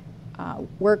or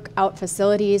workout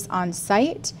facilities on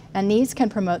site, and these can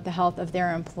promote the health of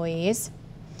their employees.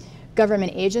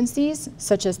 Government agencies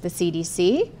such as the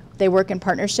CDC, they work in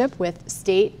partnership with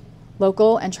state,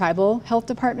 local, and tribal health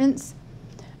departments.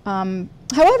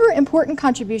 However, important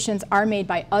contributions are made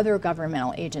by other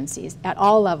governmental agencies at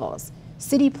all levels.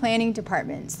 City planning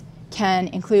departments can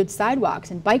include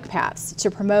sidewalks and bike paths to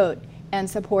promote and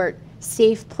support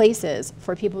safe places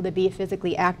for people to be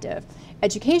physically active.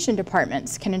 Education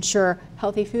departments can ensure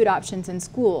healthy food options in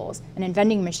schools and in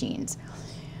vending machines.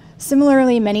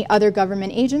 Similarly, many other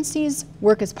government agencies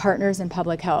work as partners in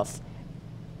public health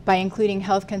by including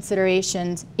health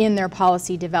considerations in their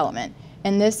policy development.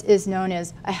 And this is known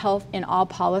as a health in all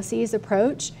policies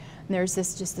approach. And there's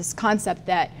just this concept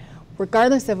that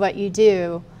regardless of what you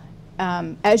do,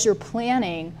 as you're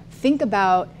planning, think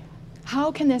about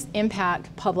how can this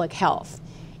impact public health?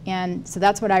 And so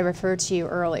that's what I referred to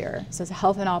earlier. So it's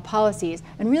health in all policies.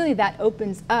 And really that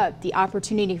opens up the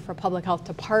opportunity for public health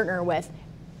to partner with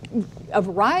a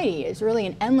variety, it's really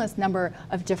an endless number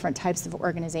of different types of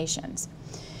organizations.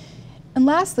 And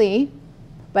lastly,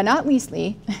 but not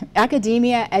leastly,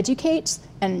 academia educates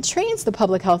and trains the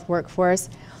public health workforce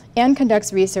and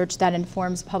conducts research that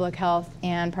informs public health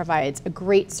and provides a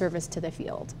great service to the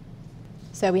field.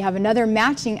 So we have another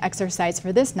matching exercise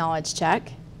for this knowledge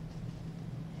check.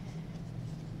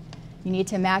 You need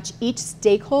to match each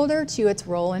stakeholder to its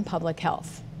role in public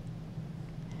health.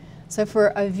 So for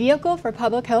a vehicle for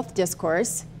public health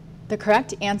discourse, the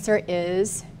correct answer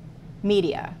is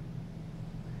media.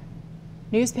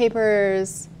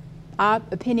 Newspapers,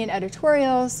 opinion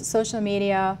editorials, social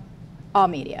media, all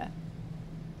media.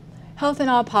 Health in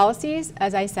all policies,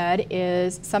 as I said,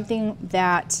 is something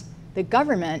that the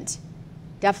government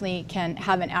definitely can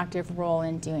have an active role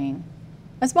in doing,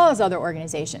 as well as other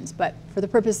organizations. But for the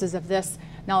purposes of this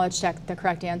knowledge check, the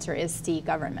correct answer is C,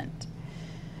 government.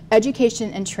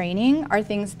 Education and training are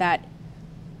things that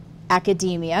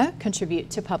academia contribute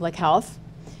to public health,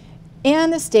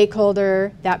 and the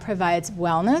stakeholder that provides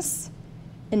wellness,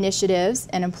 initiatives,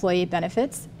 and employee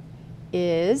benefits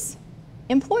is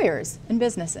employers and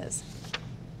businesses.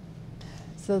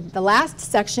 So the last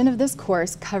section of this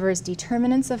course covers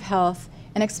determinants of health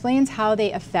and explains how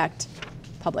they affect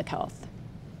public health.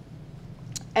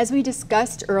 As we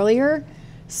discussed earlier,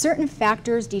 certain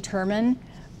factors determine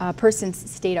a person's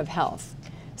state of health.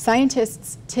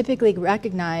 Scientists typically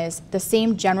recognize the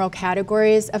same general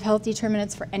categories of health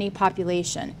determinants for any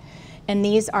population, and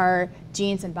these are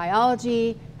genes and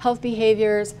biology, health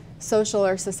behaviors, social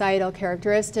or societal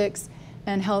characteristics,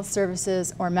 and health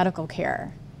services or medical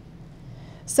care.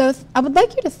 So I would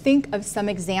like you to think of some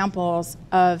examples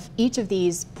of each of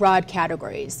these broad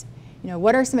categories.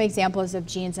 What are some examples of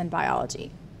genes and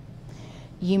biology?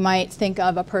 You might think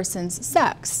of a person's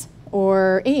sex,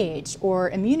 or age, or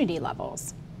immunity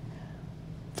levels.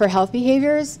 For health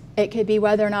behaviors, it could be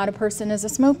whether or not a person is a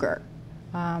smoker.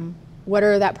 What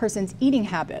are that person's eating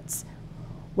habits?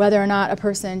 Whether or not a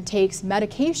person takes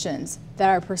medications that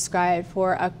are prescribed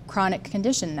for a chronic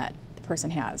condition that the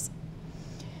person has.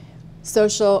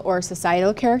 Social or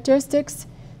societal characteristics,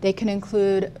 they can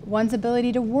include one's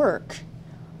ability to work,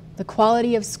 the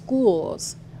quality of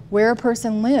schools, where a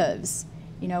person lives,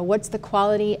 what's the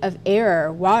quality of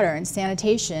air, water, and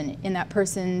sanitation in that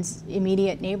person's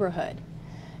immediate neighborhood.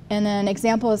 And then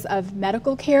examples of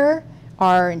medical care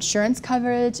are insurance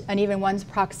coverage and even one's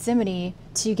proximity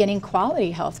to getting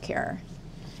quality health care.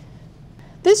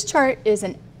 This chart is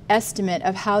an estimate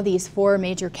of how these four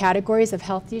major categories of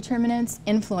health determinants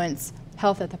influence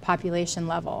health at the population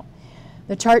level.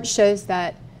 The chart shows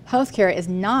that healthcare is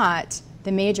not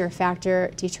the major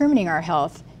factor determining our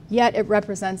health, yet it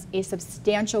represents a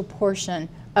substantial portion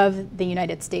of the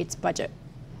United States budget.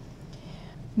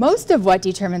 Most of what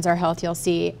determines our health, you'll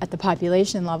see at the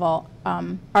population level,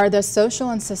 are the social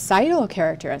and societal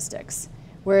characteristics,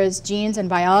 whereas genes and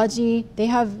biology, they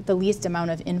have the least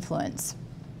amount of influence.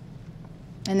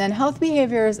 And then health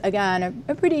behaviors, again,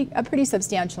 a pretty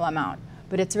substantial amount,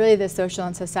 but it's really the social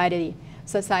and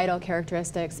societal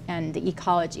characteristics and the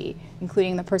ecology,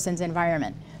 including the person's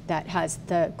environment, that has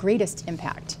the greatest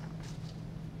impact.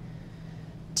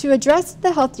 To address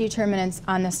the health determinants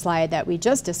on the slide that we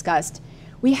just discussed,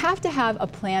 we have to have a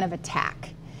plan of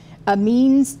attack, a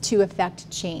means to effect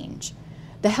change.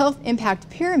 The health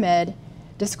impact pyramid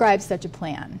describes such a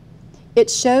plan. It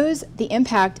shows the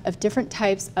impact of different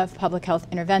types of public health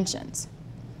interventions.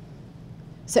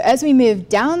 So as we move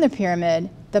down the pyramid,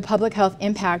 the public health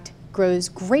impact grows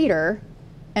greater,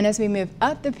 and as we move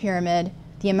up the pyramid,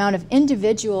 the amount of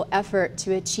individual effort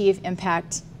to achieve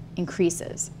impact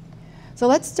increases. So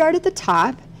let's start at the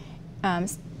top.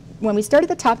 When we start at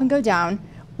the top and go down,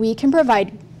 we can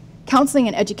provide counseling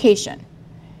and education.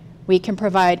 We can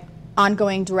provide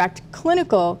ongoing direct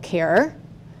clinical care.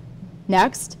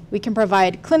 Next, we can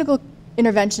provide clinical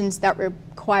interventions that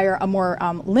require a more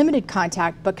limited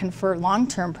contact but confer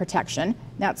long-term protection.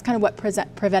 That's kind of what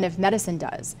preventive medicine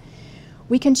does.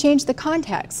 We can change the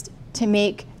context to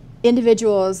make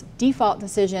individuals' default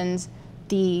decisions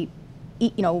the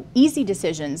easy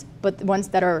decisions, but the ones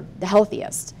that are the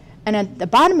healthiest. And at the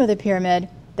bottom of the pyramid,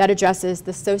 that addresses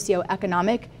the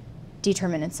socioeconomic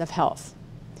determinants of health.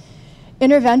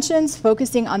 Interventions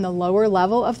focusing on the lower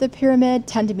level of the pyramid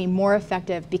tend to be more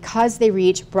effective because they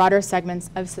reach broader segments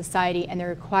of society and they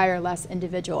require less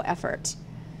individual effort.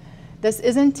 This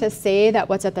isn't to say that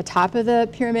what's at the top of the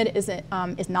pyramid is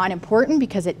not important,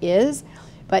 because it is,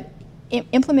 but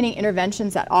implementing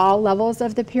interventions at all levels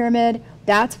of the pyramid,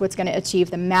 that's what's going to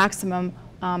achieve the maximum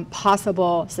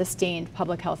possible sustained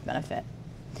public health benefit.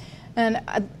 And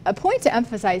a point to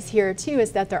emphasize here too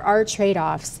is that there are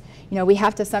trade-offs. We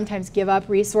have to sometimes give up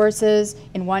resources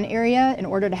in one area in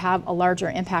order to have a larger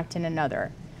impact in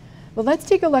another. Well, let's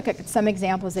take a look at some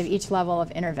examples of each level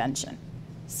of intervention.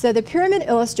 So the pyramid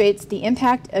illustrates the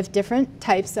impact of different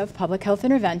types of public health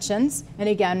interventions, and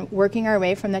again, working our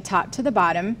way from the top to the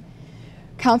bottom.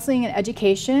 Counseling and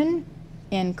education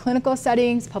in clinical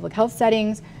settings, public health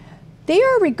settings, they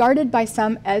are regarded by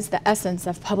some as the essence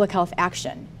of public health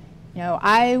action. You know,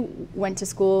 I went to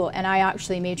school and I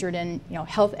actually majored in,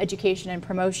 health education and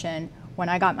promotion when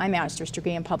I got my master's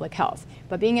degree in public health.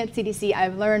 But being at CDC,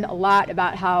 I've learned a lot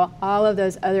about how all of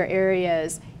those other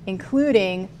areas,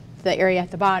 including the area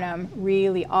at the bottom,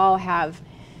 really all have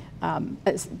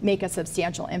make a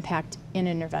substantial impact in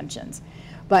interventions.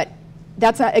 But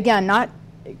that's not, again, not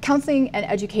counseling and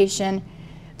education.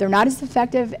 They're not as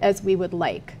effective as we would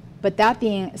like. But that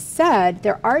being said,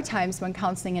 there are times when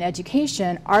counseling and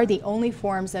education are the only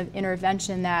forms of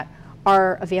intervention that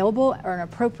are available or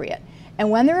appropriate. And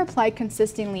when they're applied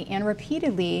consistently and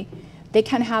repeatedly, they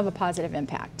can have a positive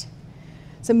impact.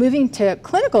 So moving to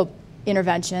clinical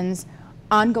interventions,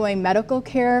 ongoing medical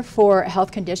care for a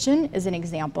health condition is an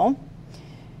example.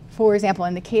 For example,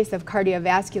 in the case of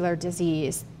cardiovascular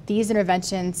disease, these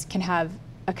interventions can have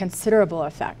a considerable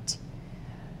effect.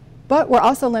 But we're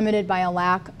also limited by a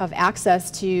lack of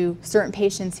access to certain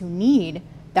patients who need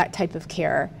that type of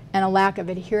care and a lack of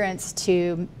adherence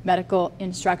to medical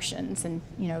instructions and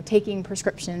taking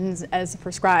prescriptions as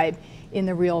prescribed in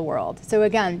the real world. So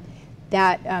again,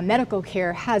 that medical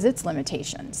care has its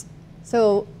limitations.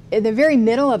 So in the very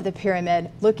middle of the pyramid,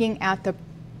 looking at the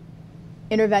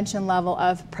intervention level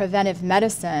of preventive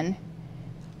medicine,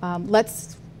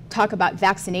 let's talk about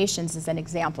vaccinations as an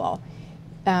example.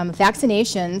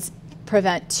 Vaccinations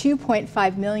prevent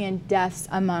 2.5 million deaths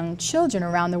among children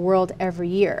around the world every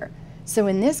year. So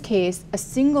in this case, a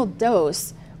single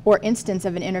dose or instance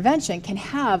of an intervention can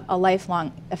have a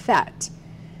lifelong effect.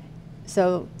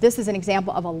 So this is an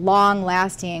example of a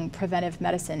long-lasting preventive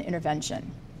medicine intervention.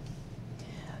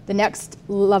 The next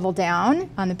level down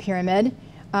on the pyramid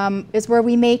is where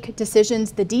we make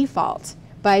decisions the default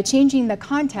by changing the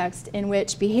context in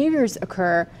which behaviors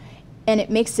occur, and it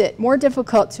makes it more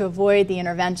difficult to avoid the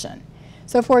intervention.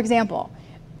 So for example,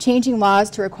 changing laws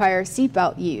to require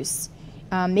seatbelt use,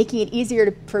 making it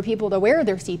easier for people to wear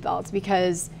their seatbelts,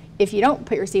 because if you don't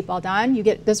put your seatbelt on, you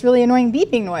get this really annoying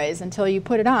beeping noise until you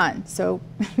put it on. So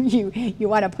you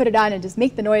want to put it on and just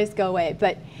make the noise go away.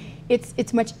 But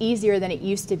it's much easier than it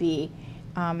used to be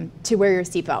to wear your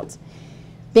seatbelt.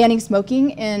 Banning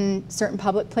smoking in certain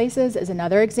public places is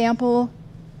another example.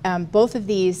 Both of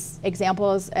these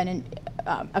examples and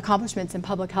accomplishments in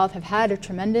public health have had a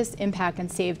tremendous impact and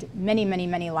saved many, many,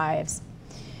 many lives.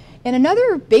 In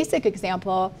another basic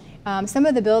example, some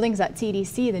of the buildings at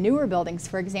CDC, the newer buildings,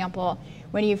 for example,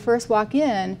 when you first walk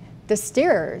in, the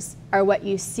stairs are what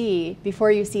you see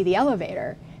before you see the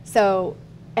elevator. So,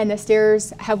 and the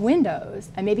stairs have windows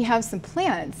and maybe have some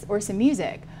plants or some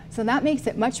music. So that makes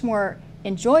it much more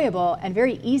enjoyable and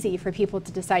very easy for people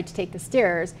to decide to take the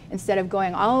stairs instead of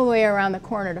going all the way around the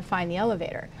corner to find the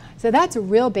elevator. So that's a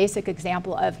real basic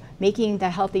example of making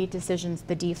the healthy decisions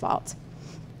the default.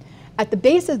 At the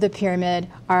base of the pyramid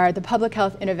are the public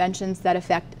health interventions that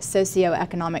affect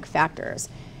socioeconomic factors.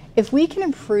 If we can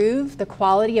improve the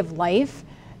quality of life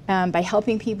by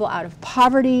helping people out of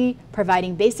poverty,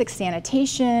 providing basic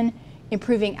sanitation,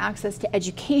 improving access to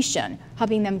education,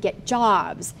 helping them get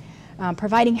jobs,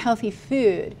 providing healthy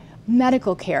food,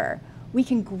 medical care, we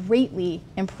can greatly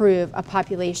improve a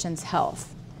population's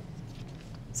health.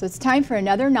 So it's time for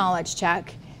another knowledge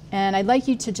check, and I'd like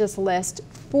you to just list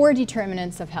 4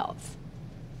 determinants of health.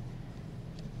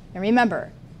 And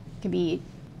remember, it can be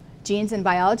genes and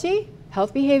biology,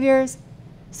 health behaviors,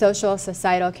 social,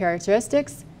 societal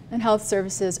characteristics, and health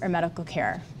services or medical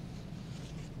care.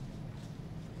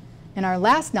 In our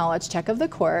last knowledge check of the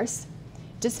course,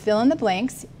 just fill in the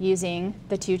blanks using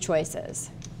the 2 choices.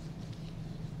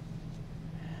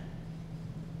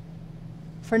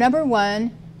 For number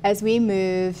 1, as we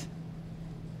move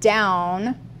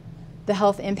down the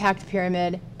health impact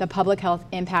pyramid, the public health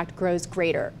impact grows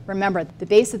greater. Remember, the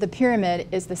base of the pyramid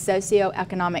is the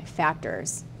socioeconomic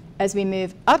factors. As we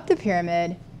move up the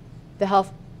pyramid, the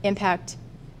health impact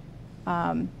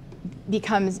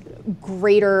becomes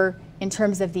greater in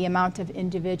terms of the amount of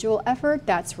individual effort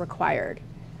that's required.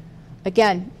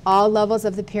 Again, all levels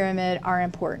of the pyramid are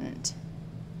important.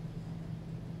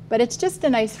 But it's just a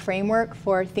nice framework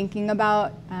for thinking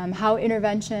about how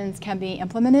interventions can be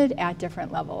implemented at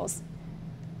different levels.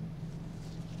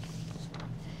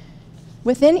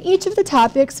 Within each of the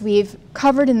topics we've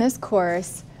covered in this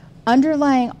course,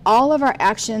 underlying all of our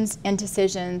actions and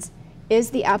decisions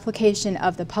is the application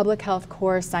of the public health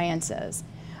core sciences.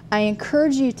 I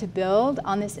encourage you to build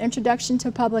on this introduction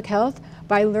to public health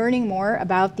by learning more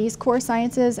about these core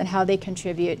sciences and how they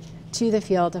contribute to the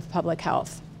field of public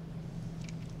health.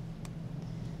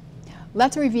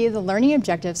 Let's review the learning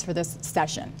objectives for this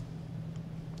session.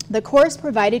 The course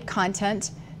provided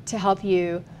content to help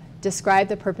you describe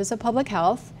the purpose of public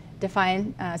health,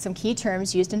 define some key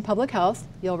terms used in public health.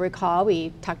 You'll recall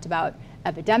we talked about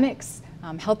epidemics,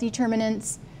 health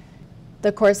determinants.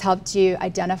 The course helped you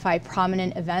identify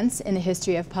prominent events in the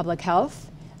history of public health.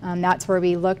 That's where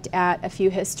we looked at a few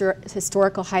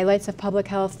historical highlights of public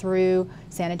health through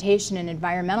sanitation and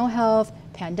environmental health,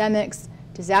 pandemics,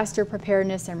 disaster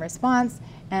preparedness and response,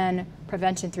 and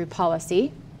prevention through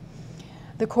policy.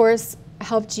 The course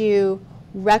helped you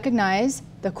recognize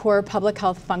the core public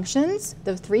health functions,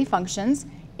 the 3 functions,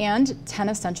 and 10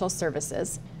 essential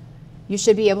services. You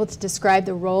should be able to describe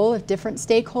the role of different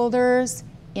stakeholders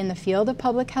in the field of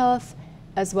public health,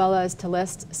 as well as to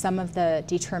list some of the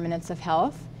determinants of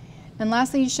health. And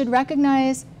lastly, you should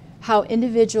recognize how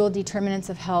individual determinants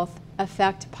of health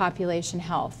affect population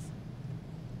health.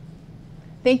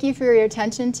 Thank you for your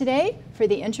attention today for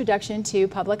the Introduction to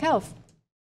Public Health.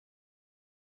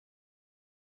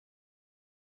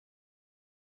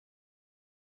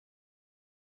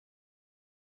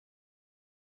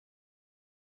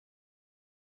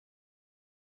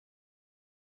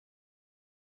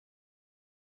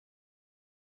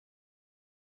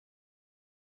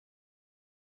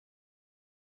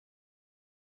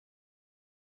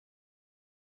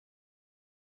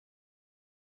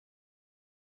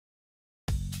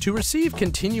 To receive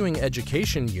continuing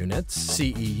education units,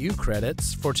 CEU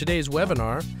credits, for today's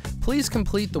webinar, please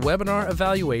complete the webinar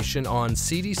evaluation on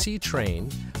CDC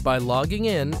Train by logging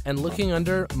in and looking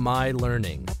under My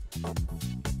Learning.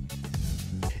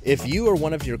 If you or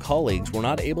one of your colleagues were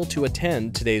not able to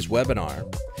attend today's webinar,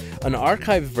 an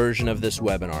archived version of this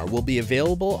webinar will be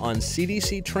available on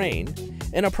CDC Train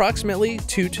in approximately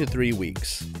 2 to 3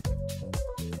 weeks.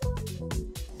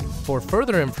 For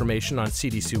further information on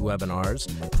CDC webinars,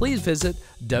 please visit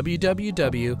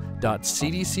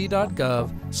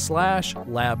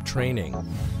www.cdc.gov/labtraining.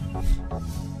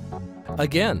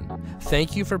 Again,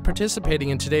 thank you for participating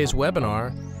in today's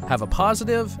webinar. Have a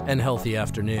positive and healthy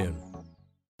afternoon.